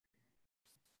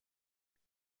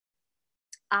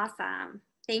Awesome.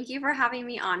 Thank you for having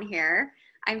me on here.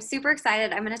 I'm super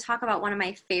excited. I'm going to talk about one of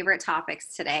my favorite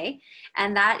topics today,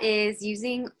 and that is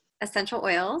using essential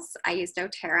oils. I use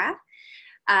doTERRA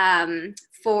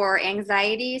for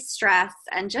anxiety, stress,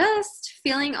 and just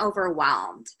feeling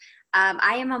overwhelmed.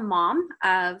 I am a mom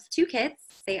of two kids.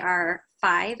 They are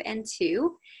 5 and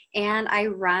 2, and I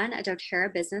run a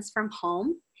doTERRA business from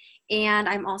home. And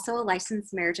I'm also a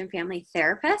licensed marriage and family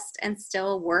therapist and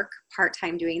still work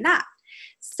part-time doing that.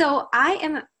 So I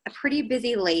am a pretty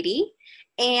busy lady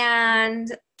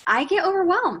and I get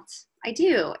overwhelmed. I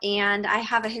do. And I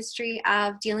have a history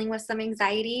of dealing with some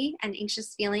anxiety and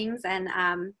anxious feelings, and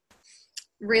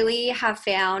really have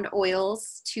found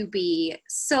oils to be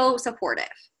so supportive.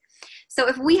 So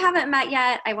if we haven't met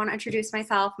yet, I want to introduce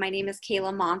myself. My name is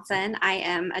Kayla Monson. I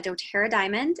am a doTERRA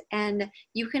Diamond, and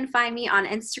you can find me on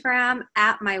Instagram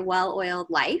at My Well Oiled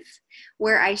Life,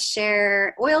 where I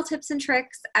share oil tips and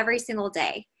tricks every single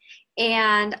day.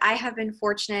 And I have been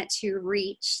fortunate to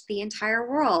reach the entire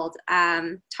world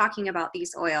talking about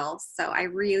these oils. So I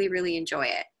really, really enjoy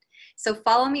it. So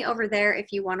follow me over there if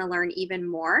you want to learn even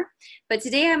more. But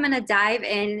today I'm going to dive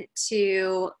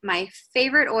into my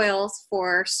favorite oils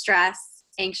for stress,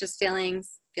 anxious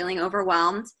feelings, feeling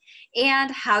overwhelmed, and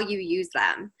how you use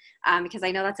them. Because I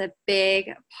know that's a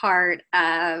big part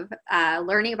of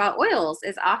learning about oils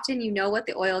is often you know what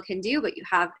the oil can do, but you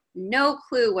have no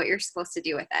clue what you're supposed to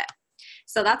do with it.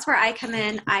 So that's where I come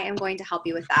in. I am going to help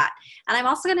you with that. And I'm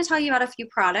also going to tell you about a few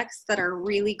products that are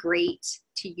really great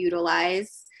to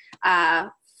utilize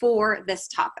for this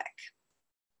topic.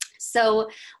 So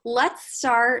let's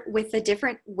start with the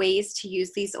different ways to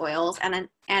use these oils.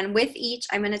 And with each,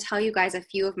 I'm going to tell you guys a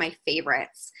few of my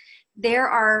favorites. There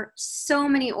are so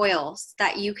many oils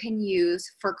that you can use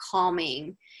for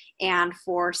calming and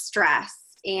for stress.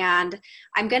 And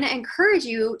I'm going to encourage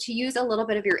you to use a little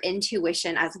bit of your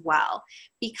intuition as well,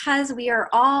 because we are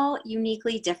all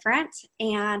uniquely different.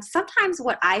 And sometimes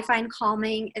what I find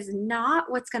calming is not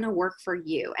what's going to work for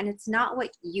you, and it's not what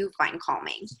you find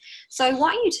calming. So I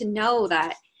want you to know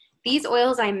that these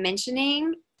oils I'm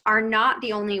mentioning are not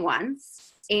the only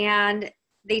ones, and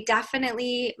they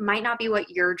definitely might not be what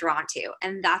you're drawn to,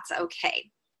 and that's okay.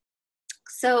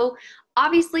 So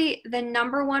obviously, the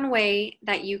number one way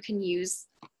that you can use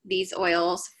these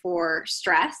oils for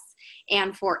stress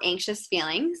and for anxious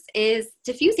feelings is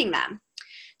diffusing them.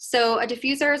 So a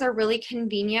diffuser is a really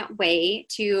convenient way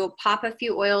to pop a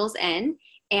few oils in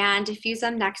and diffuse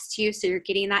them next to you, so you're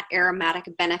getting that aromatic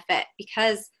benefit,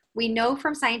 because we know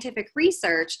from scientific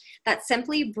research that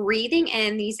simply breathing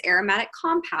in these aromatic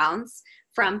compounds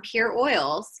from pure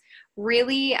oils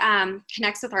really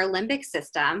connects with our limbic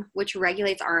system, which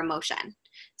regulates our emotion.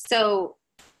 So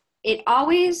it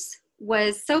always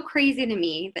was so crazy to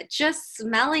me that just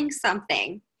smelling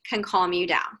something can calm you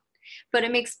down. But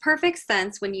it makes perfect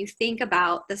sense when you think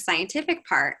about the scientific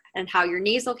part and how your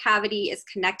nasal cavity is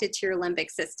connected to your limbic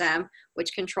system,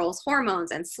 which controls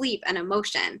hormones and sleep and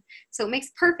emotion. So it makes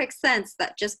perfect sense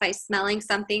that just by smelling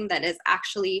something that is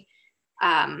actually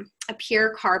a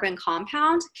pure carbon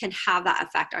compound can have that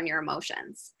effect on your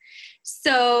emotions.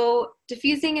 So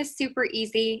diffusing is super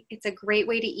easy. It's a great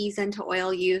way to ease into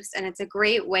oil use, and it's a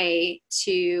great way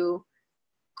to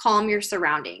calm your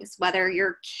surroundings, whether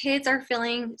your kids are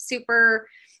feeling super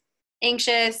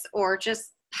anxious or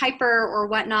just hyper or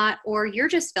whatnot, or you're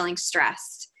just feeling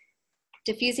stressed.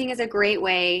 Diffusing is a great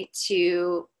way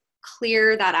to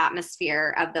clear that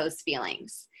atmosphere of those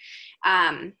feelings.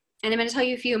 And I'm going to tell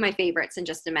you a few of my favorites in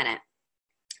just a minute.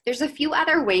 There's a few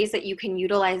other ways that you can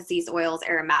utilize these oils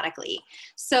aromatically.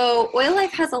 So Oil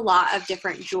Life has a lot of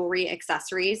different jewelry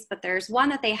accessories, but there's one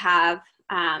that they have.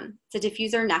 It's a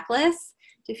diffuser necklace.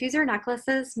 Diffuser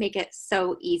necklaces make it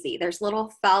so easy. There's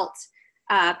little felt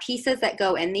pieces that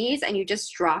go in these, and you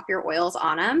just drop your oils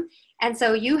on them. And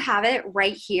so you have it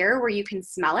right here where you can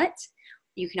smell it.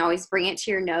 You can always bring it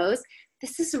to your nose.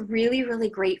 This is really,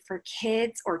 really great for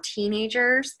kids or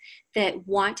teenagers that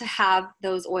want to have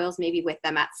those oils maybe with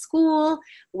them at school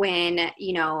when,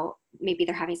 maybe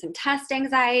they're having some test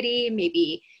anxiety,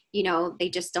 maybe, they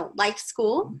just don't like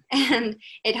school, and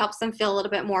it helps them feel a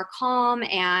little bit more calm,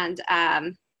 and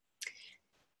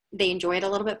they enjoy it a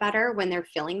little bit better when they're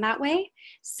feeling that way.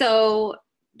 So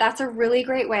that's a really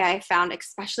great way I found,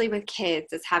 especially with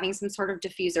kids, is having some sort of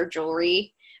diffuser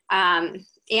jewelry.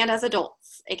 And as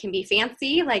adults, it can be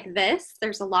fancy like this.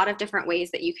 There's a lot of different ways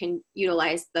that you can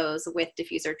utilize those with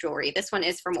diffuser jewelry. This one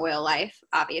is from Oil Life,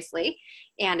 obviously,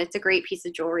 and it's a great piece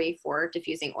of jewelry for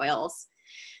diffusing oils.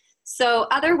 So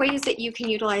other ways that you can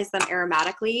utilize them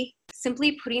aromatically,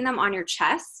 simply putting them on your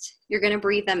chest. You're going to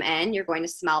breathe them in. You're going to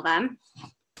smell them.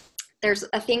 There's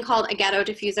a thing called a ghetto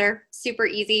diffuser, super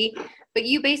easy, but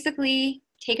you basically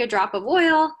take a drop of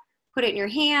oil, put it in your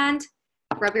hand,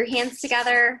 rub your hands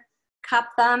together, cup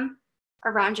them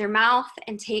around your mouth,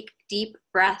 and take deep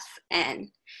breaths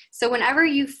in. So whenever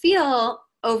you feel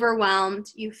overwhelmed,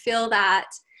 you feel that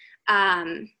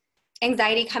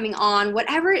anxiety coming on,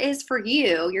 whatever it is for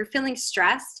you, you're feeling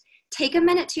stressed, take a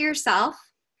minute to yourself,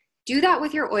 do that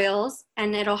with your oils,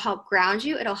 and it'll help ground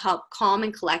you. It'll help calm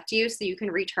and collect you so you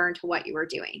can return to what you were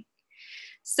doing.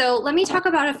 So let me talk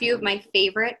about a few of my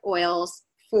favorite oils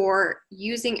for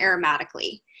using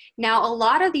aromatically. Now, a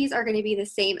lot of these are going to be the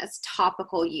same as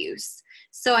topical use.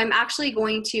 So I'm actually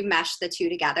going to mesh the two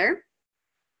together.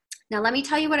 Now, let me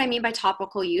tell you what I mean by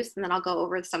topical use, and then I'll go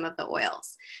over some of the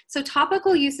oils. So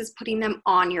topical use is putting them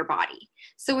on your body.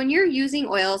 So when you're using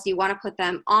oils, you want to put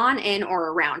them on, in,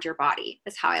 or around your body,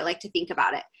 is how I like to think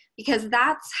about it, because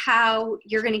that's how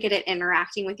you're going to get it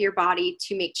interacting with your body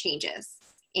to make changes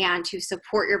and to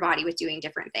support your body with doing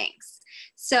different things.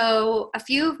 So a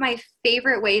few of my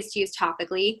favorite ways to use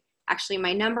topically, actually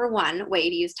my number one way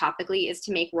to use topically, is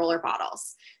to make roller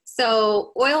bottles.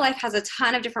 So Oil Life has a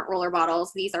ton of different roller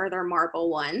bottles. These are their marble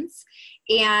ones.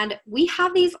 And we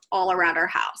have these all around our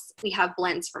house. We have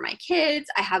blends for my kids.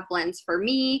 I have blends for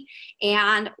me.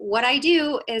 And what I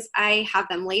do is I have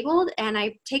them labeled and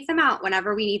I take them out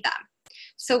whenever we need them.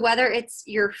 So whether it's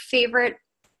your favorite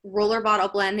roller bottle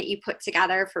blend that you put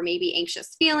together for maybe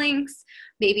anxious feelings,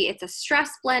 maybe it's a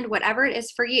stress blend, whatever it is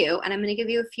for you, and I'm going to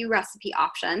give you a few recipe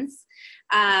options,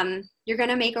 you're going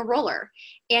to make a roller.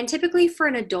 And typically for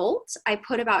an adult, I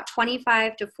put about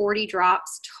 25 to 40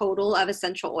 drops total of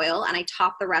essential oil, and I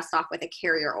top the rest off with a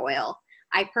carrier oil.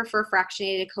 I prefer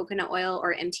fractionated coconut oil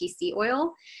or MTC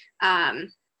oil,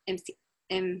 MCT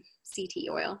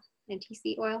oil,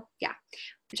 MTC oil, yeah,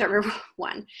 whichever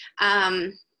one.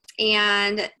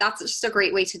 And that's just a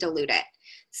great way to dilute it.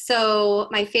 So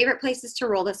my favorite places to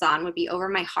roll this on would be over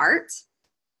my heart.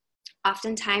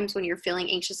 Oftentimes when you're feeling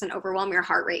anxious and overwhelmed, your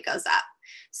heart rate goes up.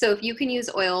 So if you can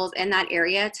use oils in that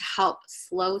area to help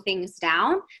slow things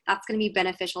down, that's going to be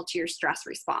beneficial to your stress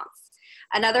response.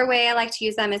 Another way I like to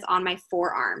use them is on my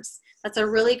forearms. That's a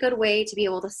really good way to be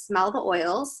able to smell the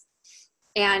oils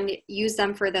and use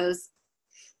them for those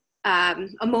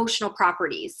emotional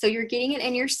properties. So you're getting it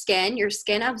in your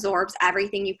skin absorbs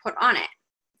everything you put on it.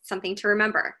 Something to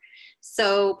remember.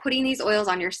 So putting these oils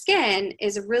on your skin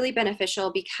is really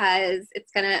beneficial because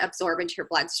it's going to absorb into your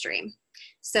bloodstream.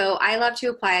 So I love to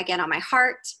apply again on my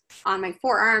heart, on my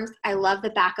forearms. I love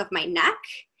the back of my neck.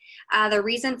 The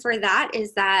reason for that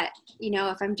is that, you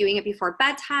know, if I'm doing it before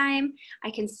bedtime,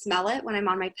 I can smell it when I'm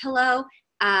on my pillow.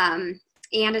 And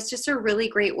it's just a really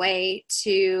great way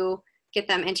to get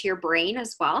them into your brain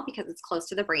as well because it's close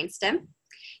to the brainstem.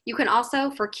 You can also,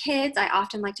 for kids, I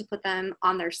often like to put them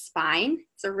on their spine.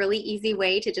 It's a really easy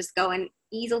way to just go and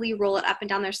easily roll it up and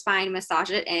down their spine,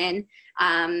 massage it in,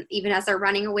 even as they're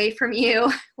running away from you,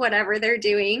 whatever they're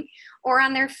doing, or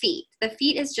on their feet. The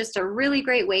feet is just a really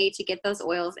great way to get those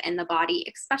oils in the body,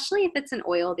 especially if it's an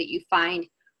oil that you find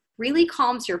really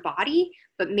calms your body,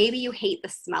 but maybe you hate the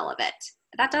smell of it.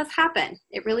 That does happen.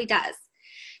 It really does.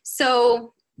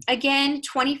 So again,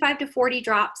 25 to 40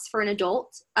 drops for an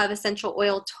adult of essential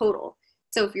oil total.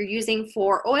 So if you're using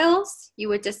 4 oils, you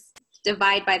would just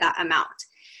divide by that amount.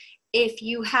 If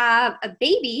you have a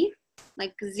baby,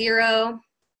 like 0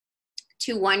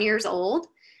 to 1 years old,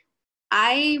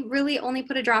 I really only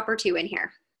put a drop or 2 in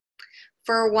here.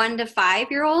 For 1 to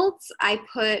 5-year-olds, I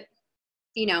put,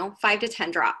 5 to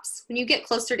 10 drops. When you get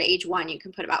closer to age 1, you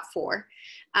can put about 4.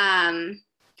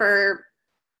 For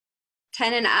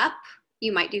 10 and up,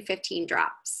 you might do 15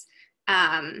 drops,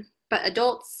 but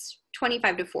adults,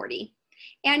 25 to 40.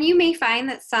 And you may find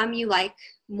that some you like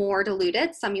more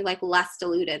diluted, some you like less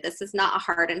diluted. This is not a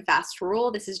hard and fast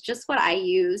rule. This is just what I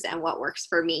use and what works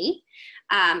for me.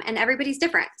 And everybody's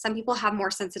different. Some people have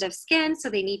more sensitive skin, so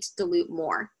they need to dilute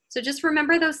more. So just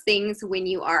remember those things when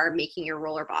you are making your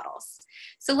roller bottles.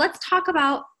 So let's talk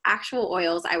about actual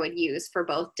oils I would use for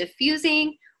both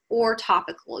diffusing or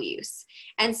topical use.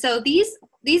 And so these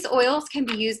oils can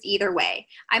be used either way.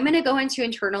 I'm going to go into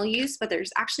internal use, but there's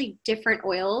actually different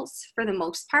oils for the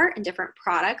most part and different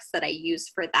products that I use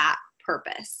for that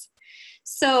purpose.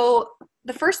 So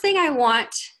the first thing I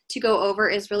want to go over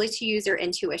is really to use your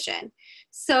intuition.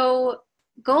 So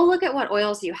go look at what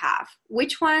oils you have.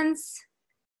 Which ones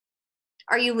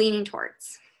are you leaning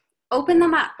towards? Open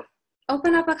them up.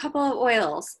 Open up a couple of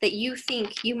oils that you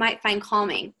think you might find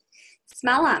calming.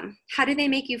 Smell them. How do they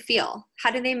make you feel?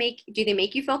 Do they make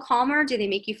you feel calmer? Do they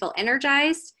make you feel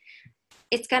energized?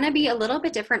 It's going to be a little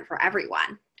bit different for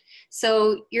everyone.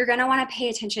 So you're going to want to pay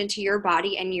attention to your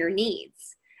body and your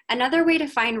needs. Another way to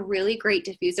find really great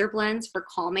diffuser blends for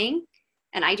calming,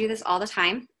 and I do this all the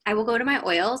time, I will go to my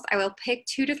oils. I will pick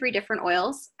 2 to 3 different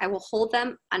oils. I will hold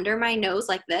them under my nose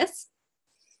like this,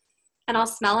 and I'll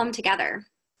smell them together.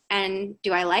 And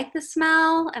do I like the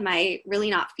smell? Am I really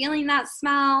not feeling that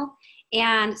smell?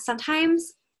 And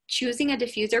sometimes choosing a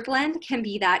diffuser blend can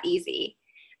be that easy.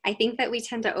 I think that we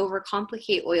tend to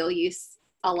overcomplicate oil use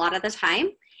a lot of the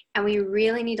time, and we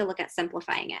really need to look at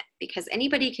simplifying it, because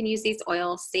anybody can use these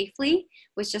oils safely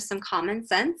with just some common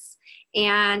sense,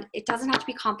 and it doesn't have to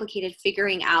be complicated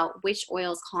figuring out which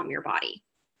oils calm your body.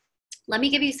 Let me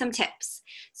give you some tips.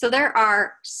 So there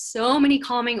are so many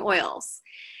calming oils.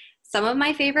 Some of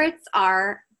my favorites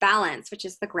are Balance, which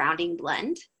is the grounding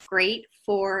blend. Great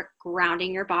for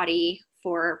grounding your body,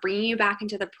 for bringing you back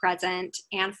into the present,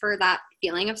 and for that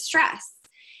feeling of stress.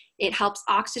 It helps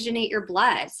oxygenate your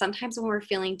blood. Sometimes when we're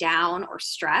feeling down or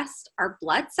stressed, our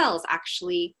blood cells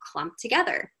actually clump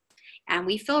together and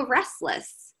we feel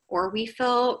restless, or we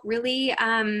feel really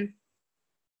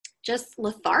just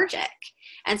lethargic.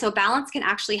 And so Balance can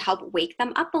actually help wake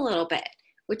them up a little bit,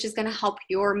 which is going to help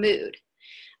your mood.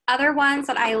 Other ones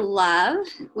that I love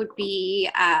would be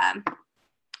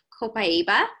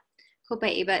Copaiba.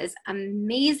 Copaiba is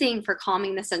amazing for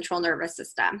calming the central nervous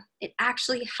system. It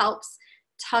actually helps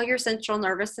tell your central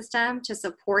nervous system to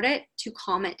support it, to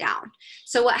calm it down.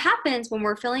 So what happens when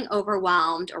we're feeling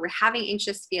overwhelmed or we're having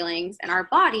anxious feelings in our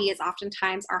body is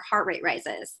oftentimes our heart rate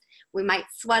rises. We might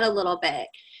sweat a little bit.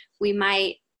 We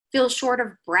might feel short of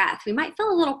breath. We might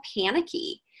feel a little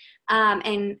panicky.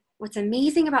 And what's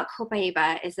amazing about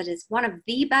Copaiba is that it's one of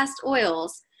the best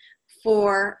oils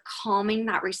for calming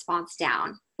that response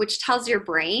down, which tells your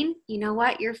brain, you know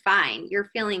what, you're fine. You're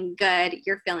feeling good.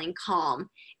 You're feeling calm.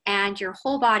 And your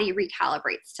whole body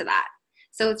recalibrates to that.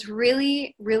 So it's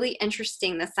really, really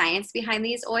interesting, the science behind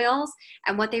these oils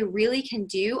and what they really can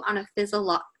do on a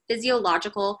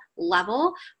physiological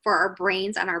level for our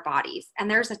brains and our bodies.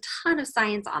 And there's a ton of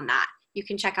science on that. You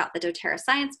can check out the doTERRA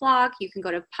science blog. You can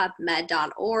go to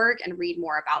pubmed.org and read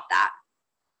more about that.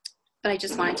 But I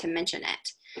just wanted to mention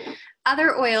it.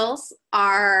 Other oils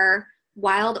are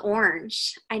wild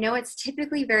orange. I know it's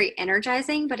typically very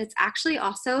energizing, but it's actually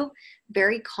also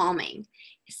very calming.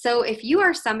 So if you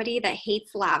are somebody that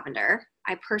hates lavender,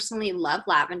 I personally love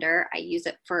lavender. I use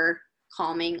it for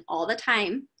calming all the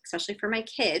time, especially for my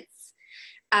kids.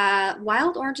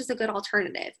 Wild orange is a good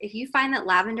alternative. If you find that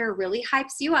lavender really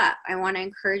hypes you up, I want to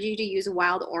encourage you to use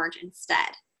wild orange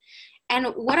instead. And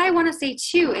what I want to say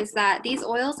too is that these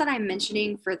oils that I'm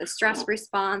mentioning for the stress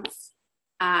response,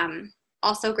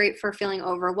 also great for feeling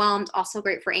overwhelmed, also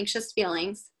great for anxious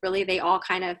feelings. Really, they all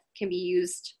kind of can be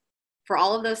used for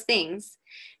all of those things.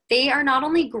 They are not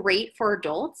only great for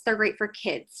adults, they're great for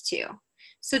kids too.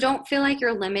 So don't feel like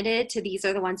you're limited to these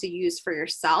are the ones you use for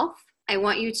yourself. I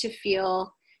want you to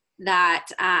feel that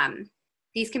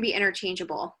these can be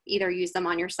interchangeable. Either use them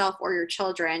on yourself or your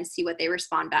children, see what they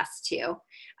respond best to.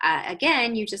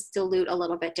 Again, you just dilute a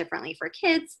little bit differently for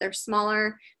kids. They're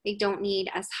smaller. They don't need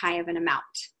as high of an amount.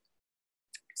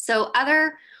 So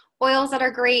other oils that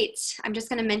are great, I'm just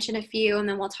going to mention a few and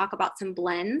then we'll talk about some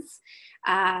blends.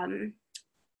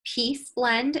 Peace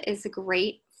blend is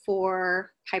great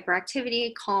for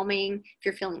hyperactivity, calming, if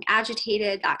you're feeling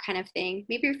agitated, that kind of thing.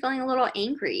 Maybe you're feeling a little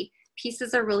angry. Peace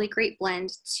is a really great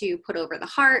blend to put over the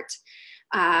heart,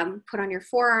 put on your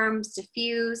forearms,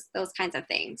 diffuse, those kinds of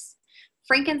things.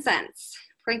 Frankincense.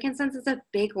 Frankincense is a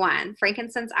big one.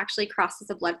 Frankincense actually crosses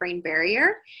the blood-brain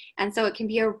barrier, and so it can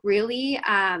be a really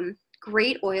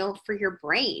great oil for your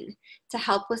brain to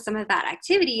help with some of that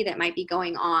activity that might be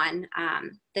going on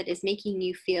that is making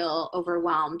you feel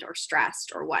overwhelmed or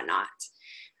stressed or whatnot.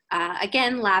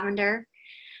 Again, lavender.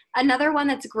 Another one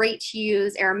that's great to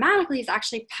use aromatically is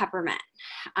actually peppermint,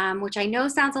 which I know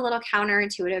sounds a little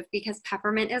counterintuitive because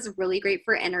peppermint is really great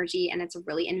for energy and it's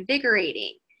really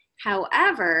invigorating.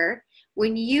 However,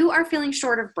 when you are feeling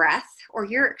short of breath or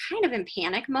you're kind of in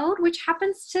panic mode, which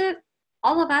happens to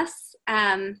all of us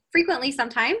frequently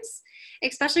sometimes,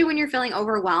 especially when you're feeling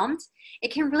overwhelmed,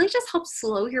 it can really just help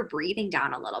slow your breathing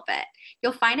down a little bit.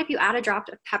 You'll find if you add a drop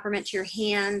of peppermint to your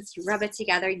hands, you rub it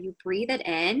together, you breathe it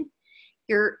in,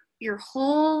 your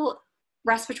whole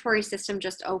respiratory system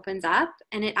just opens up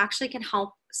and it actually can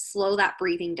help slow that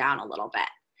breathing down a little bit.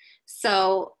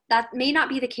 So that may not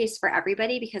be the case for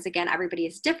everybody because again, everybody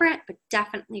is different, but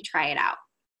definitely try it out.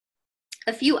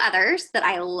 A few others that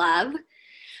I love,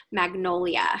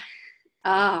 magnolia.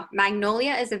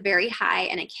 Magnolia is a very high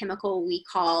in a chemical we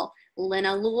call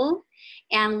linalool.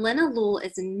 And linalool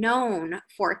is known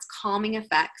for its calming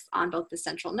effects on both the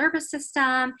central nervous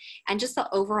system and just the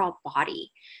overall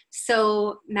body.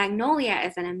 So magnolia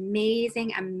is an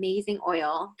amazing, amazing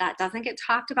oil that doesn't get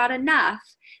talked about enough,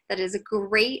 that is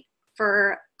great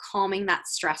for calming that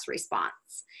stress response.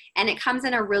 And it comes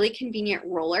in a really convenient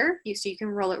roller. So you can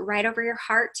roll it right over your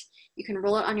heart. You can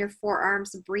roll it on your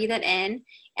forearms, breathe it in.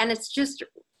 And it's just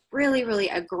really, really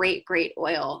a great, great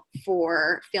oil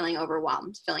for feeling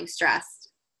overwhelmed, feeling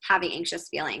stressed, having anxious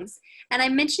feelings. And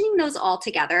I'm mentioning those all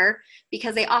together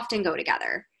because they often go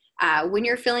together. When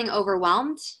you're feeling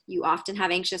overwhelmed, you often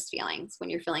have anxious feelings. When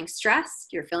you're feeling stressed,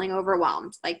 you're feeling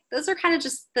overwhelmed. Like, those are kind of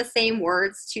just the same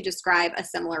words to describe a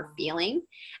similar feeling.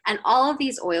 And all of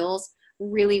these oils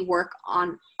really work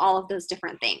on all of those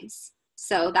different things.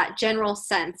 So that general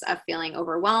sense of feeling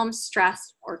overwhelmed,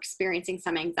 stressed, or experiencing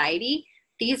some anxiety,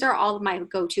 these are all of my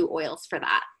go-to oils for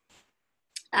that.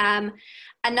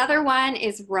 Another one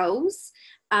is rose.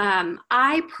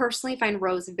 I personally find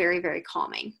rose very, very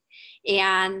calming,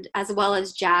 and as well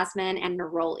as jasmine and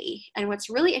neroli. And what's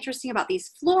really interesting about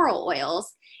these floral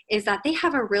oils is that they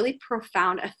have a really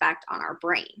profound effect on our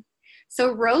brain.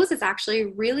 So rose is actually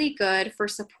really good for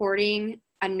supporting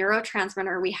a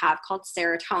neurotransmitter we have called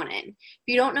serotonin. If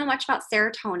you don't know much about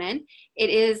serotonin, it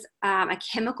is a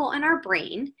chemical in our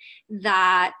brain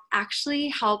that actually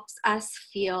helps us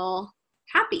feel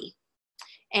happy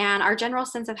and our general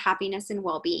sense of happiness and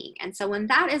well-being. And so when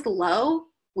that is low,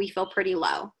 we feel pretty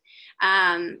low.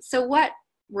 So what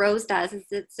rose does is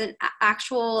it's an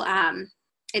actual,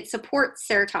 it supports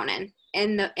serotonin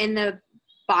in the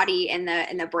body, in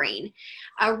the brain.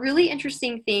 A really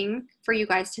interesting thing for you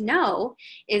guys to know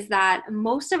is that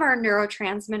most of our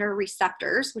neurotransmitter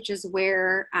receptors, which is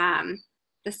where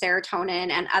the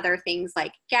serotonin and other things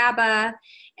like GABA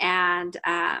and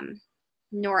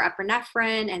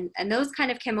norepinephrine and those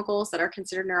kind of chemicals that are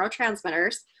considered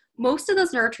neurotransmitters, most of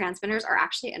those neurotransmitters are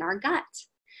actually in our gut.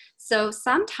 So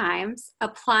sometimes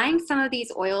applying some of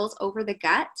these oils over the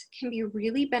gut can be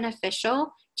really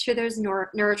beneficial to those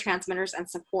neurotransmitters and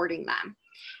supporting them.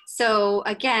 So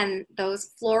again,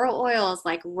 those floral oils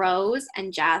like rose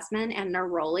and jasmine and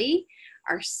neroli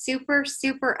are super,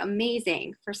 super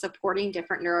amazing for supporting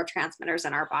different neurotransmitters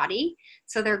in our body.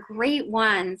 So they're great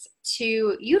ones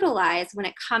to utilize when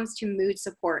it comes to mood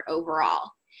support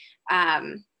overall.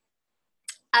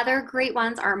 Other great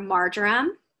ones are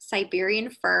marjoram, Siberian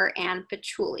fir, and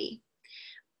patchouli.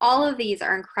 All of these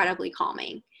are incredibly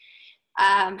calming.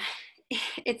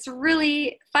 It's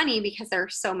really funny because there are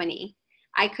so many.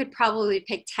 I could probably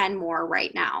pick 10 more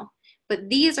right now, but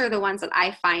these are the ones that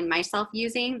I find myself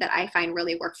using, that I find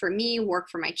really work for me, work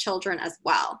for my children as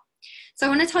well. So I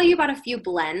want to tell you about a few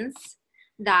blends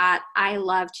that I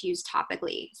love to use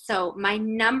topically. So my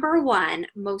number one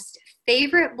most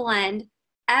favorite blend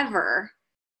ever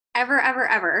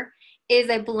is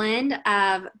a blend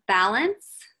of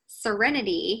Balance,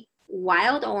 Serenity,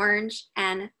 Wild Orange,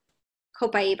 and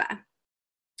Copaiba.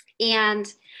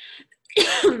 And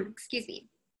excuse me,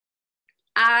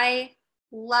 I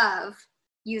love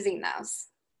using those.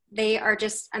 They are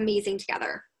just amazing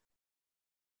together.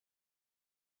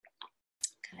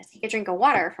 Gotta take a drink of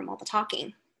water from all the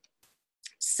talking.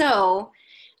 So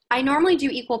I normally do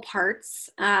equal parts,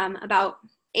 about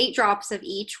 8 drops of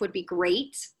each would be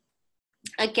great.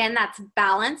 Again, that's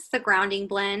Balance, the grounding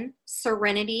blend,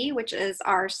 Serenity, which is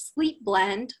our sleep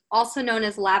blend, also known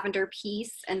as Lavender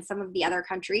Peace in some of the other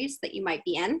countries that you might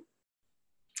be in,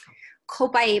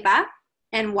 Copaiba,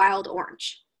 and Wild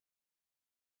Orange.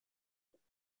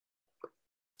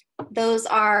 Those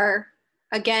are,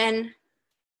 again,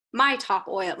 my top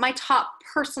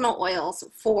personal oils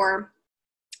for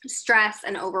stress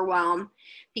and overwhelm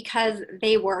because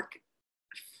they work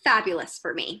fabulous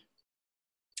for me.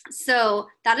 So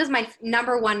that is my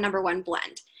number one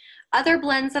blend. Other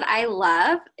blends that I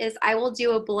love is I will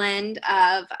do a blend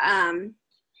of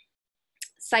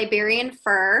Siberian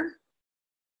fir,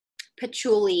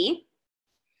 patchouli,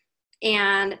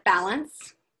 and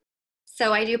Balance.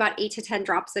 So I do about 8 to 10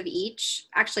 drops of each,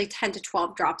 actually 10 to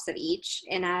 12 drops of each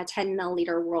in a 10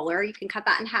 milliliter roller. You can cut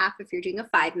that in half if you're doing a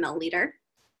 5 milliliter.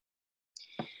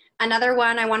 Another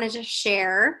one I wanted to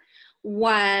share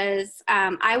was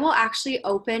I will actually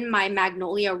open my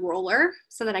magnolia roller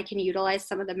so that I can utilize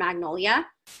some of the magnolia,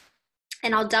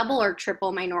 and I'll double or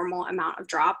triple my normal amount of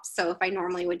drops. So if I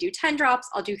normally would do 10 drops,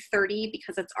 I'll do 30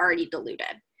 because it's already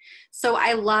diluted. So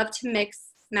I love to mix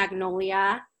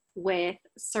magnolia with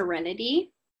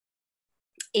Serenity,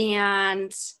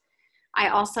 and I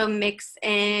also mix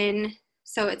in,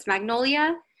 so it's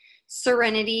magnolia,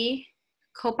 Serenity,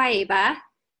 Copaiba,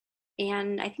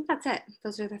 And I think that's it.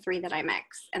 Those are the 3 that I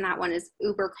mix. And that one is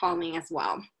uber calming as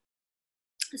well.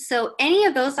 So any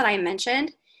of those that I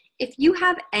mentioned, if you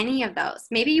have any of those,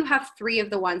 maybe you have 3 of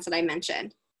the ones that I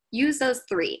mentioned, use those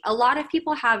 3. A lot of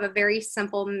people have a very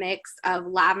simple mix of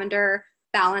lavender,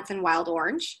 balance, and wild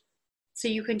orange. So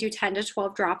you can do 10 to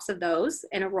 12 drops of those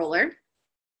in a roller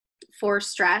for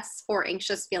stress, for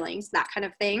anxious feelings, that kind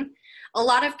of thing. A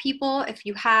lot of people, if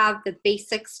you have the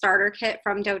basic starter kit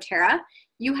from doTERRA,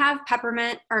 you have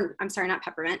peppermint, or I'm sorry, not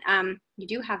peppermint. You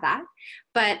do have that,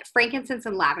 but frankincense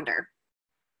and lavender.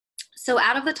 So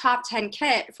out of the top 10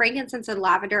 kit, frankincense and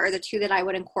lavender are the 2 that I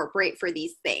would incorporate for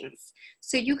these things.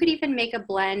 So you could even make a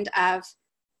blend of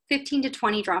 15 to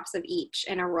 20 drops of each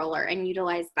in a roller and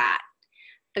utilize that.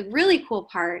 The really cool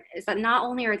part is that not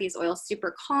only are these oils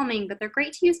super calming, but they're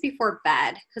great to use before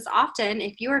bed, because often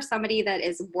if you are somebody that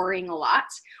is worrying a lot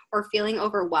or feeling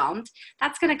overwhelmed,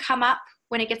 that's going to come up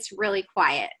when it gets really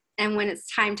quiet and when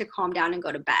it's time to calm down and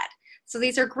go to bed. So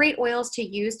these are great oils to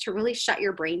use to really shut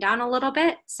your brain down a little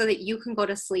bit so that you can go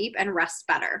to sleep and rest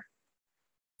better.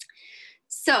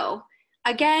 So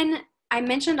again, I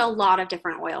mentioned a lot of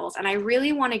different oils, and I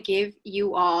really want to give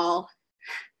you all,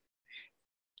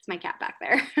 it's my cat back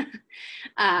there.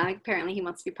 Apparently he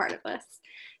wants to be part of this.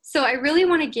 So I really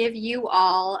want to give you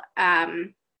all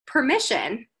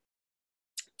permission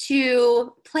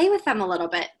to play with them a little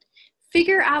bit.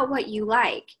 Figure out what you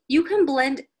like. You can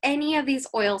blend any of these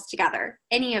oils together,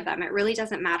 any of them. It really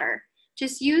doesn't matter.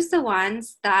 Just use the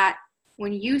ones that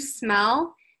when you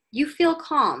smell, you feel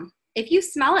calm. If you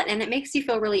smell it and it makes you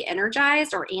feel really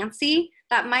energized or antsy,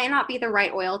 that might not be the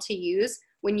right oil to use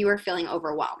when you are feeling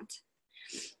overwhelmed.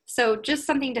 So just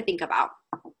something to think about.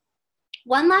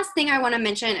 One last thing I want to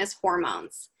mention is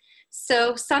hormones.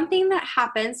 So something that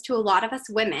happens to a lot of us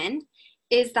women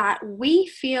is that we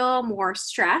feel more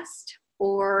stressed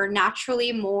or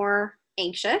naturally more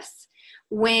anxious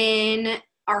when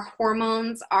our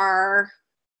hormones are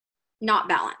not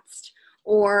balanced,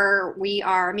 or we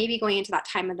are maybe going into that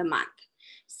time of the month.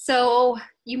 So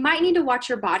you might need to watch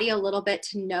your body a little bit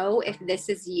to know if this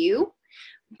is you.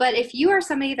 But if you are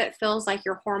somebody that feels like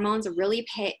your hormones really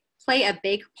play a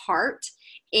big part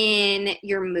in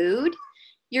your mood,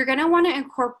 you're going to want to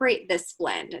incorporate this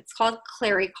blend. It's called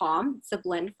Clary Calm. It's a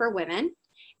blend for women.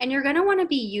 And you're going to want to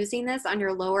be using this on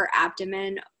your lower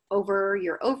abdomen, over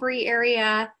your ovary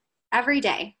area every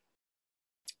day,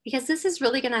 because this is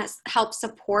really going to help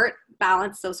support,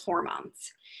 balance those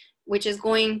hormones, which is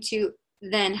going to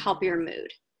then help your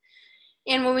mood.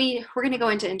 And when we're going to go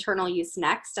into internal use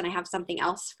next, and I have something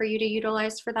else for you to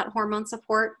utilize for that hormone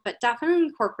support, but definitely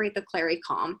incorporate the Clary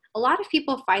Calm. A lot of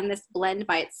people find this blend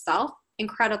by itself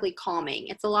incredibly calming.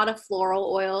 It's a lot of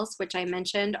floral oils, which I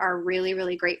mentioned are really,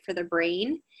 really great for the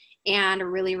brain and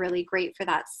really, really great for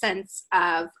that sense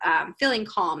of feeling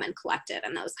calm and collected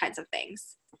and those kinds of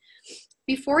things.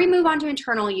 Before we move on to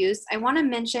internal use, I want to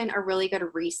mention a really good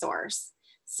resource.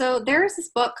 So there's this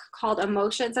book called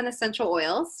Emotions and Essential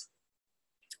Oils.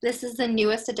 This is the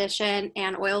newest edition,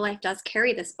 and Oil Life does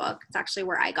carry this book. It's actually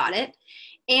where I got it.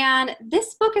 And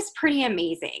this book is pretty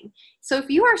amazing. So if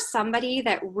you are somebody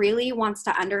that really wants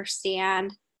to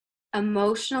understand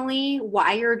emotionally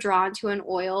why you're drawn to an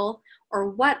oil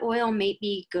or what oil may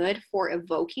be good for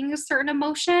evoking a certain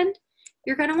emotion,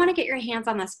 you're going to want to get your hands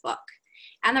on this book.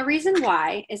 And the reason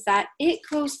why is that it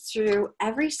goes through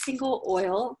every single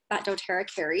oil that doTERRA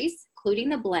carries, including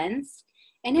the blends,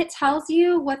 and it tells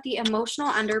you what the emotional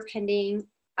underpinning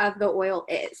of the oil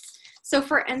is. So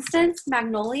for instance,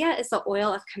 magnolia is the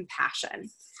oil of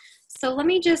compassion. So let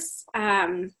me just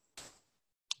tell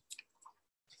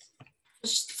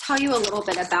you a little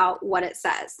bit about what it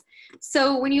says.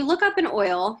 So when you look up an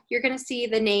oil, you're going to see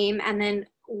the name and then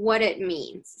what it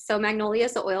means. So magnolia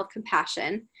is the oil of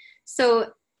compassion.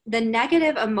 So the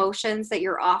negative emotions that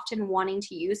you're often wanting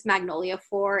to use magnolia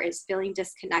for is feeling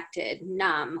disconnected,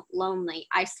 numb, lonely,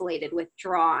 isolated,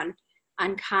 withdrawn,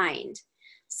 unkind.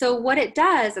 So what it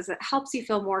does is it helps you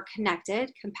feel more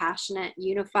connected, compassionate,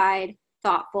 unified,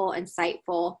 thoughtful,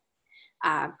 insightful,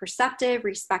 perceptive,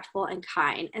 respectful, and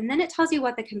kind. And then it tells you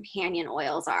what the companion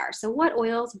oils are. So what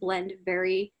oils blend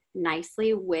very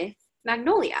nicely with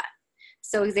magnolia.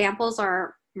 So examples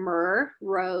are myrrh,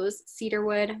 rose,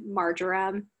 cedarwood,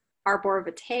 marjoram, arbor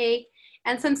vitae,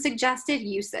 and some suggested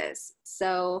uses.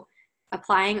 So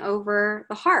applying over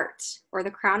the heart or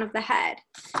the crown of the head.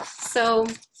 So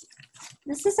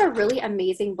this is a really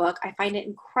amazing book. I find it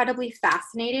incredibly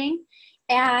fascinating.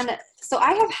 And so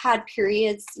I have had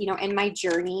periods, in my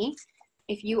journey.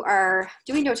 If you are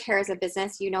doing doTERRA as a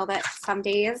business, you know that some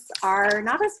days are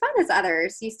not as fun as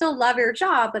others. You still love your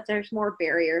job, but there's more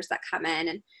barriers that come in.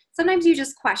 And sometimes you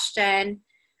just question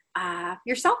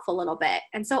yourself a little bit.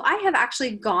 And so I have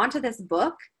actually gone to this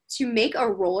book to make a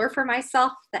roller for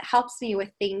myself that helps me with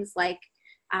things like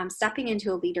stepping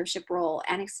into a leadership role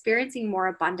and experiencing more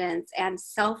abundance and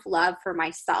self-love for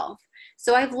myself.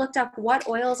 So I've looked up what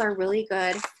oils are really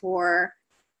good for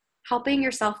helping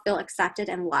yourself feel accepted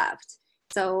and loved.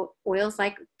 So oils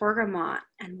like bergamot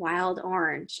and wild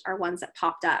orange are ones that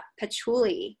popped up,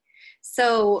 patchouli.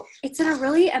 So it's a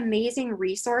really amazing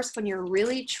resource when you're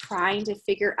really trying to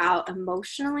figure out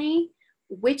emotionally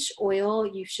which oil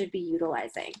you should be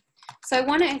utilizing. So I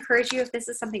want to encourage you, if this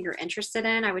is something you're interested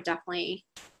in, I would definitely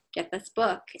get this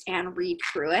book and read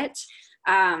through it,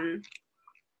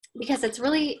 because it's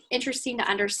really interesting to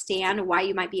understand why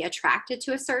you might be attracted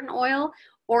to a certain oil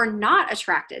or not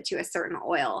attracted to a certain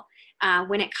oil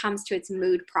when it comes to its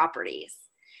mood properties.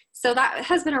 So that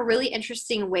has been a really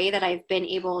interesting way that I've been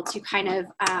able to kind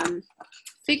of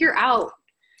figure out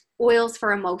oils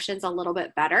for emotions a little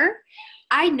bit better.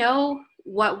 I know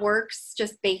what works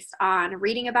just based on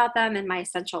reading about them in my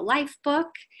Essential Life book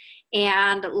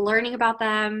and learning about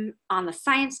them on the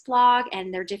science blog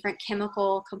and their different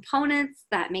chemical components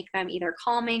that make them either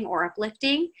calming or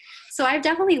uplifting. So I've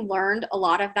definitely learned a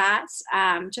lot of that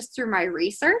just through my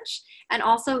research and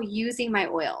also using my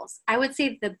oils. I would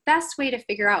say the best way to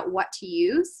figure out what to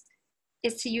use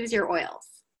is to use your oils.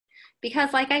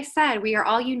 Because like I said, we are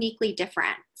all uniquely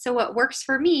different. So what works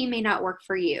for me may not work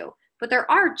for you. But there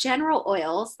are general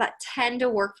oils that tend to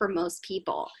work for most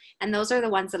people. And those are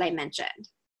the ones that I mentioned.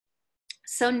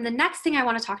 So the next thing I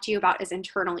want to talk to you about is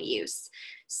internal use.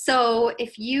 So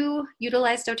if you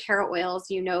utilize doTERRA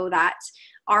oils, you know that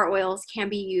our oils can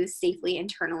be used safely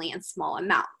internally in small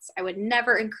amounts. I would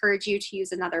never encourage you to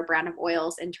use another brand of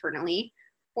oils internally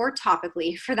or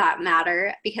topically for that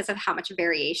matter, because of how much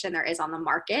variation there is on the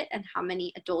market and how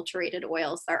many adulterated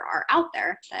oils there are out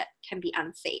there that can be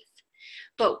unsafe.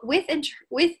 But with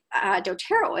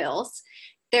doTERRA oils,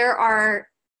 there are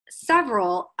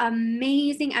several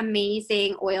amazing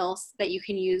oils that you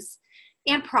can use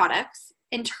and products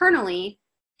internally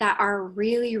that are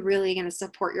really, really going to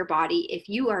support your body if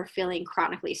you are feeling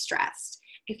chronically stressed,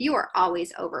 if you are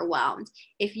always overwhelmed,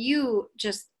 if you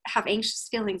just have anxious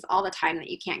feelings all the time that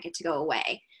you can't get to go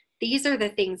away. These are the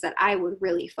things that I would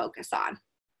really focus on.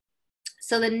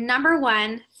 So the number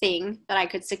one thing that I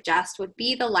could suggest would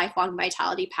be the Lifelong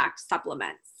Vitality Pack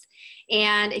supplements.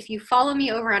 And if you follow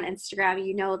me over on Instagram,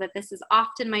 you know that this is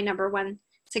often my number one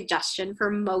suggestion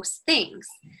for most things.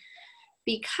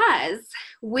 Because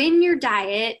when your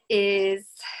diet is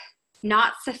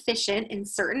not sufficient in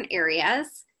certain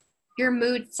areas, your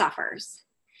mood suffers.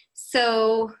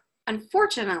 So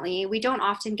unfortunately, we don't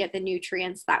often get the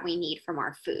nutrients that we need from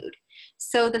our food.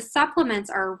 So the supplements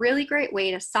are a really great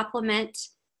way to supplement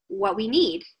what we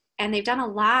need. And they've done a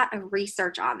lot of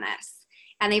research on this.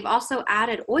 And they've also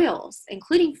added oils,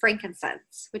 including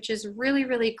frankincense, which is really,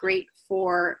 really great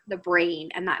for the brain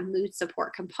and that mood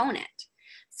support component.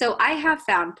 So I have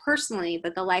found personally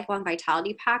that the Lifelong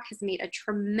Vitality Pack has made a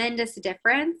tremendous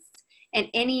difference in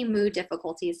any mood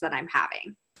difficulties that I'm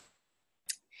having.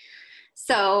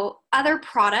 So other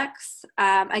products,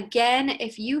 again,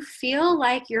 if you feel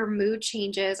like your mood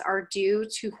changes are due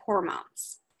to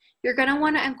hormones, you're going to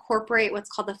want to incorporate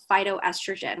what's called the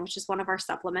phytoestrogen, which is one of our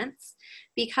supplements,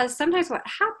 because sometimes what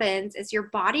happens is your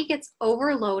body gets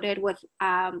overloaded with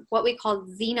what we call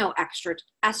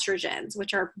xenoestrogens,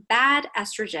 which are bad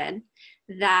estrogen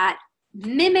that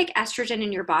mimic estrogen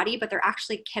in your body, but they're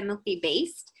actually chemically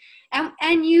based.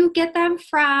 And you get them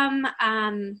from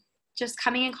just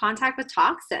coming in contact with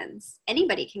toxins.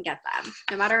 Anybody can get them,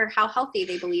 no matter how healthy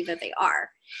they believe that they are.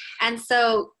 And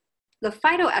so the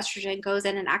phytoestrogen goes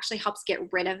in and actually helps get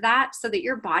rid of that so that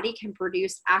your body can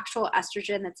produce actual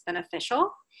estrogen that's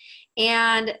beneficial.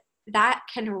 And that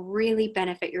can really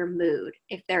benefit your mood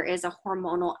if there is a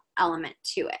hormonal element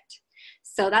to it.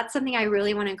 So that's something I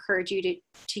really want to encourage you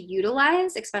to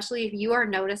utilize, especially if you are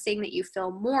noticing that you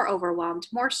feel more overwhelmed,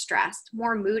 more stressed,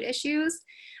 more mood issues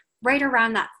right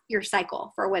around that your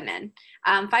cycle for women.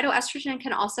 Phytoestrogen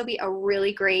can also be a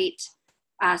really great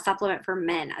supplement for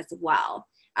men as well.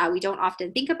 We don't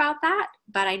often think about that,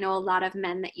 but I know a lot of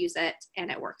men that use it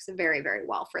and it works very, very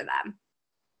well for them.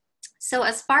 So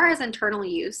as far as internal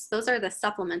use, those are the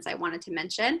supplements I wanted to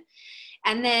mention.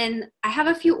 And then I have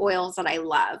a few oils that I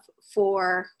love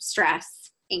for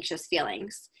stress, anxious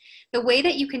feelings. The way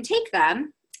that you can take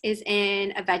them is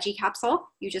in a veggie capsule.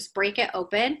 You just break it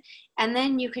open and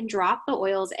then you can drop the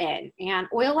oils in. And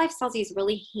Oil Life sells these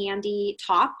really handy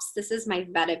tops. This is my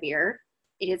vetiver.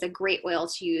 It is a great oil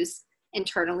to use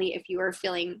internally if you are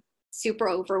feeling super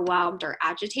overwhelmed or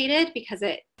agitated, because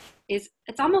it is,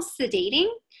 it's almost sedating,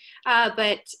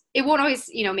 but it won't always,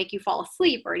 make you fall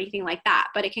asleep or anything like that,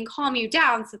 but it can calm you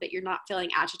down so that you're not feeling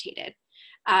agitated.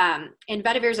 And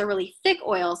vetiver is a really thick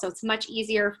oil, so it's much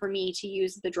easier for me to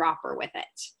use the dropper with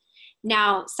it.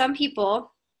 Now, some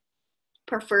people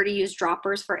prefer to use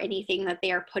droppers for anything that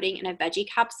they are putting in a veggie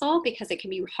capsule because it can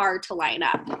be hard to line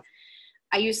up.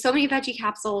 I use so many veggie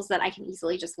capsules that I can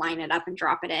easily just line it up and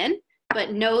drop it in,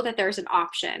 but know that there's an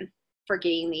option for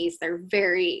getting these. They're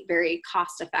very, very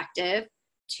cost effective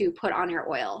to put on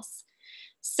your oils.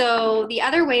 So the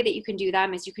other way that you can do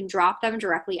them is you can drop them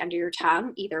directly under your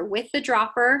tongue, either with the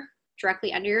dropper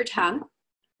directly under your tongue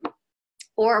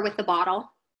or with the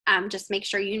bottle. Just make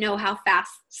sure you know how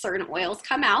fast certain oils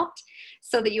come out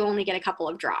so that you only get a couple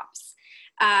of drops.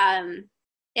 And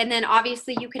then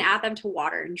obviously you can add them to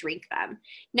water and drink them.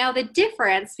 Now the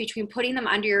difference between putting them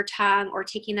under your tongue or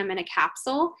taking them in a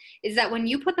capsule is that when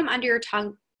you put them under your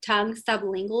tongue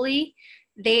sublingually,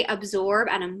 they absorb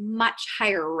at a much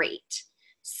higher rate.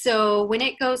 So when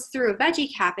it goes through a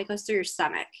veggie cap, it goes through your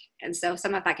stomach. And so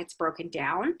some of that gets broken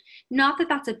down. Not that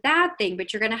that's a bad thing,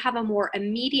 but you're going to have a more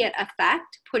immediate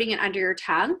effect putting it under your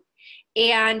tongue.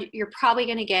 And you're probably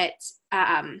going to get,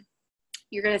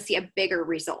 you're going to see a bigger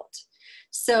result.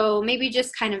 So maybe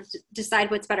just kind of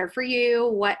decide what's better for you,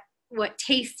 what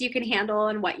taste you can handle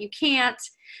and what you can't.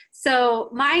 So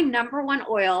my number one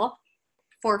oil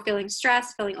for feeling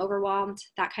stressed, feeling overwhelmed,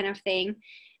 that kind of thing,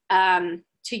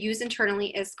 to use internally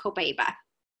is copaiba.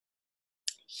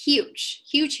 Huge,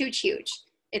 huge, huge, huge.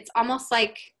 It's almost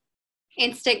like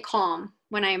instant calm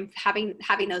when I'm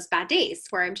having those bad days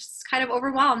where I'm just kind of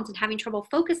overwhelmed and having trouble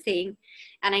focusing,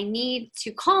 and I need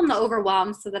to calm the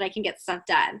overwhelm so that I can get stuff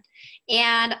done.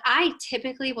 And I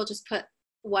typically will just put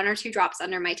 1 or 2 drops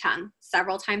under my tongue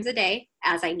several times a day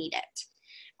as I need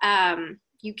it.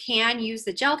 You can use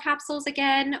the gel capsules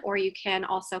again, or you can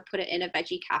also put it in a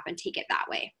veggie cap and take it that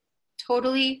way.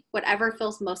 Totally whatever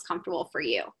feels most comfortable for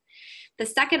you. The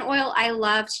second oil I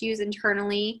love to use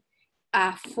internally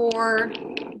for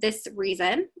this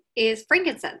reason is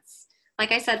frankincense.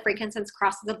 Like I said, frankincense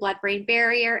crosses the blood-brain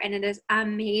barrier, and it is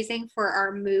amazing for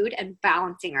our mood and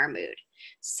balancing our mood.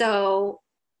 So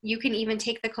you can even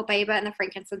take the copaiba and the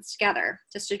frankincense together,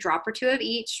 just a drop or 2 of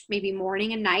each, maybe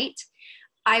morning and night.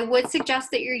 I would suggest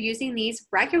that you're using these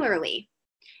regularly.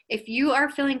 If you are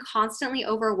feeling constantly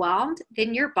overwhelmed,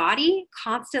 then your body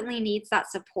constantly needs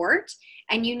that support,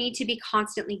 and you need to be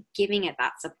constantly giving it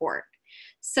that support.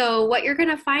 So what you're going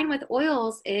to find with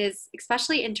oils is,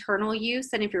 especially internal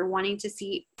use, and if you're wanting to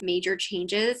see major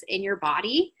changes in your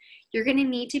body, you're going to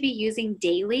need to be using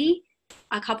daily,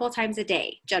 a couple times a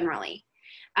day, generally.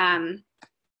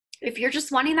 If you're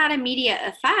just wanting that immediate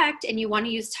effect and you want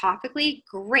to use topically,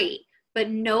 great, but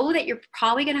know that you're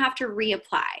probably going to have to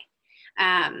reapply.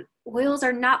 Oils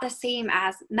are not the same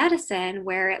as medicine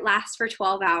where it lasts for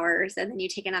 12 hours and then you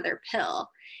take another pill.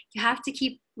 You have to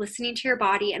keep listening to your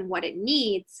body and what it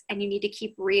needs, and you need to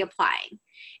keep reapplying.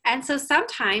 And so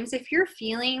sometimes if you're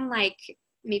feeling like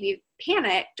maybe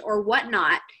panicked or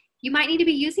whatnot, you might need to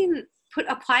be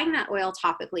applying that oil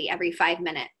topically every 5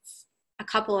 minutes, a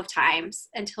couple of times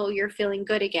until you're feeling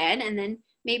good again. And then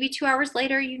maybe 2 hours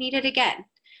later, you need it again.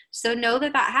 So know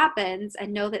that that happens,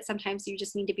 and know that sometimes you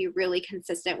just need to be really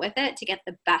consistent with it to get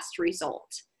the best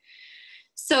result.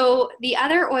 So the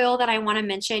other oil that I want to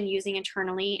mention using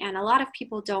internally, and a lot of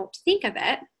people don't think of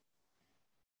it,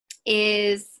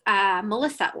 is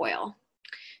Melissa oil.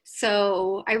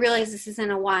 So I realize this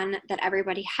isn't a one that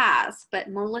everybody has, but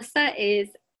Melissa is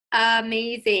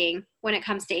amazing when it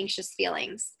comes to anxious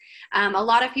feelings. A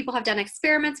lot of people have done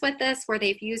experiments with this where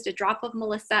they've used a drop of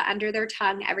Melissa under their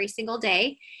tongue every single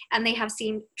day, and they have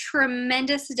seen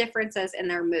tremendous differences in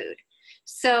their mood.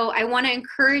 So I want to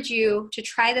encourage you to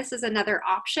try this as another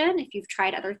option. If you've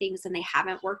tried other things and they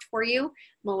haven't worked for you,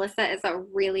 Melissa is a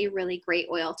really, really great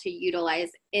oil to utilize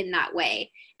in that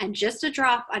way. And just a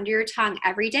drop under your tongue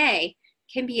every day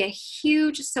can be a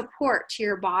huge support to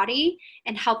your body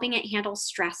and helping it handle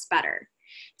stress better.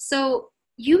 So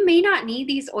you may not need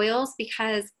these oils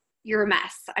because you're a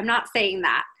mess. I'm not saying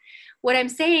that. What I'm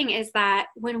saying is that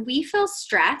when we feel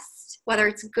stressed, whether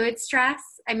it's good stress,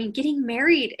 I mean, getting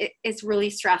married is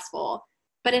really stressful,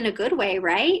 but in a good way,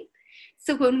 right?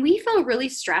 So when we feel really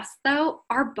stressed though,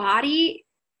 our body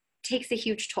takes a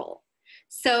huge toll.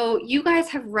 So you guys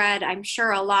have read, I'm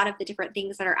sure, a lot of the different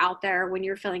things that are out there. When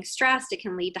you're feeling stressed, it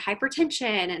can lead to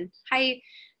hypertension and high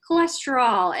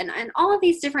cholesterol and all of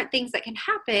these different things that can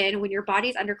happen when your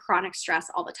body's under chronic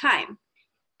stress all the time.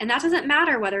 And that doesn't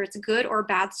matter whether it's good or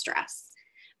bad stress.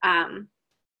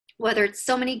 Whether it's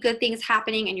so many good things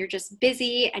happening and you're just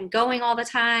busy and going all the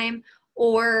time,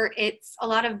 or it's a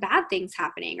lot of bad things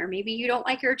happening, or maybe you don't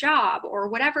like your job, or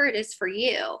whatever it is for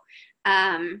you.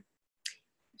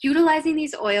 Utilizing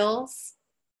these oils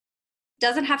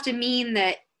doesn't have to mean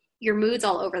that your mood's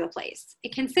all over the place.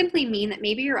 It can simply mean that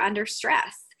maybe you're under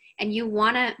stress and you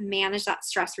want to manage that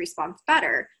stress response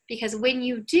better, because when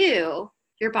you do,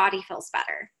 your body feels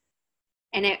better.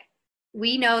 And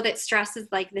we know that stress is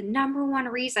like the number one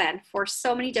reason for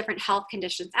so many different health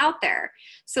conditions out there.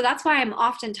 So that's why I'm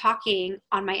often talking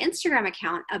on my Instagram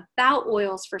account about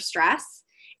oils for stress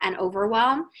and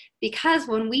overwhelm, because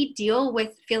when we deal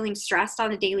with feeling stressed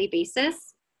on a daily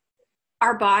basis,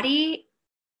 our body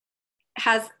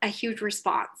has a huge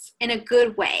response in a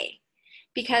good way.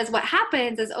 Because what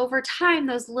happens is over time,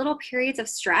 those little periods of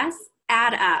stress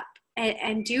add up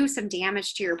and do some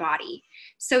damage to your body.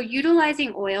 So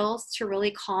utilizing oils to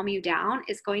really calm you down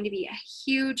is going to be a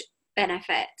huge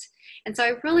benefit. And so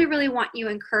I really, really want you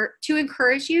to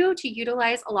encourage you to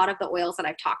utilize a lot of the oils that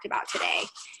I've talked about today.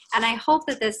 And I hope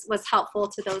that this was helpful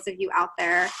to those of you out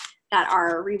there that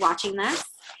are rewatching this,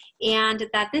 and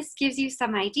that this gives you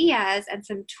some ideas and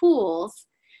some tools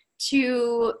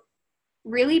to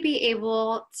really be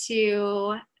able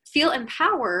to feel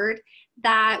empowered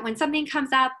that when something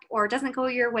comes up or doesn't go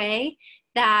your way,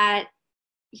 that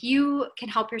you can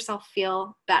help yourself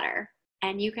feel better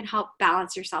and you can help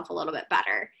balance yourself a little bit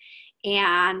better.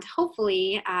 And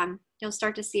hopefully you'll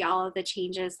start to see all of the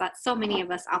changes that so many of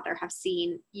us out there have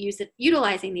seen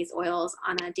utilizing these oils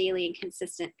on a daily and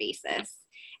consistent basis.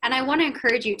 And I want to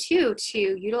encourage you too to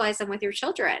utilize them with your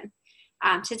children,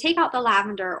 to take out the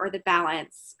lavender or the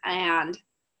balance and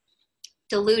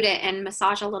dilute it and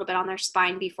massage a little bit on their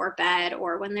spine before bed,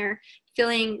 or when they're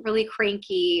feeling really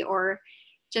cranky or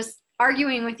just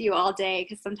arguing with you all day,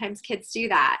 because sometimes kids do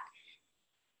that.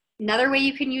 Another way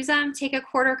you can use them, take a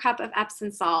 1/4 cup of Epsom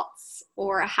salts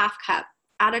or a 1/2 cup,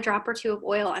 add a drop or 2 of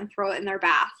oil and throw it in their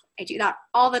bath. I do that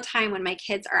all the time when my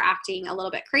kids are acting a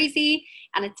little bit crazy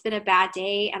and it's been a bad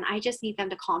day and I just need them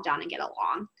to calm down and get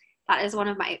along. That is one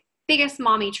of my biggest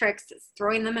mommy tricks, is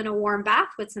throwing them in a warm bath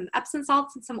with some Epsom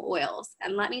salts and some oils.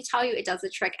 And let me tell you, it does the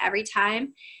trick every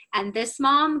time. And this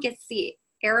mom gets the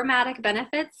aromatic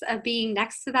benefits of being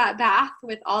next to that bath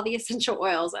with all the essential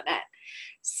oils in it.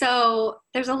 So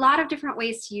there's a lot of different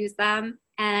ways to use them,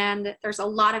 and there's a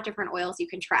lot of different oils you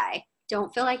can try.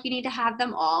 Don't feel like you need to have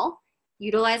them all.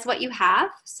 Utilize what you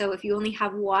have. So if you only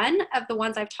have one of the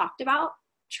ones I've talked about,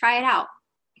 try it out.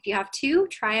 If you have 2,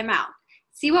 try them out.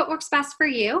 See what works best for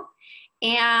you,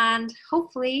 and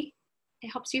hopefully it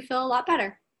helps you feel a lot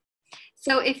better.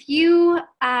 So if you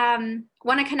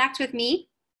want to connect with me,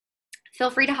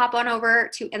 feel free to hop on over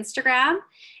to Instagram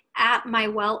at My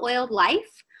Well Oiled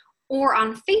Life, or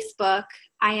on Facebook,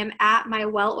 I am at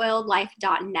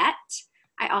myweloiledlife.net.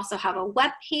 I also have a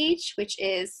webpage, which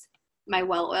is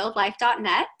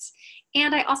myweloiledlife.net,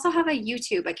 and I also have a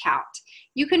YouTube account.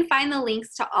 You can find the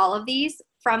links to all of these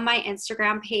from my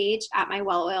Instagram page at My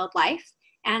Well Oiled Life,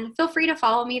 and feel free to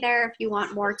follow me there if you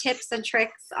want more tips and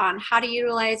tricks on how to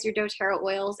utilize your doTERRA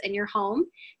oils in your home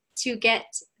to get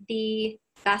the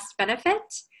best benefit,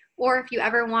 or if you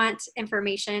ever want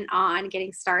information on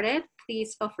getting started,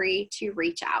 please feel free to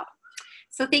reach out.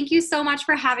 So thank you so much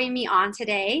for having me on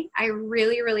today. I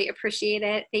really, really appreciate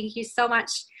it. Thank you so much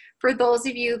for those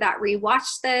of you that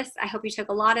rewatched this. I hope you took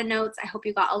a lot of notes. I hope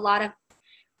you got a lot of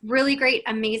really great,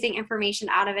 amazing information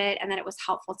out of it and that it was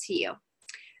helpful to you.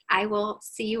 I will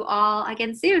see you all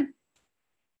again soon.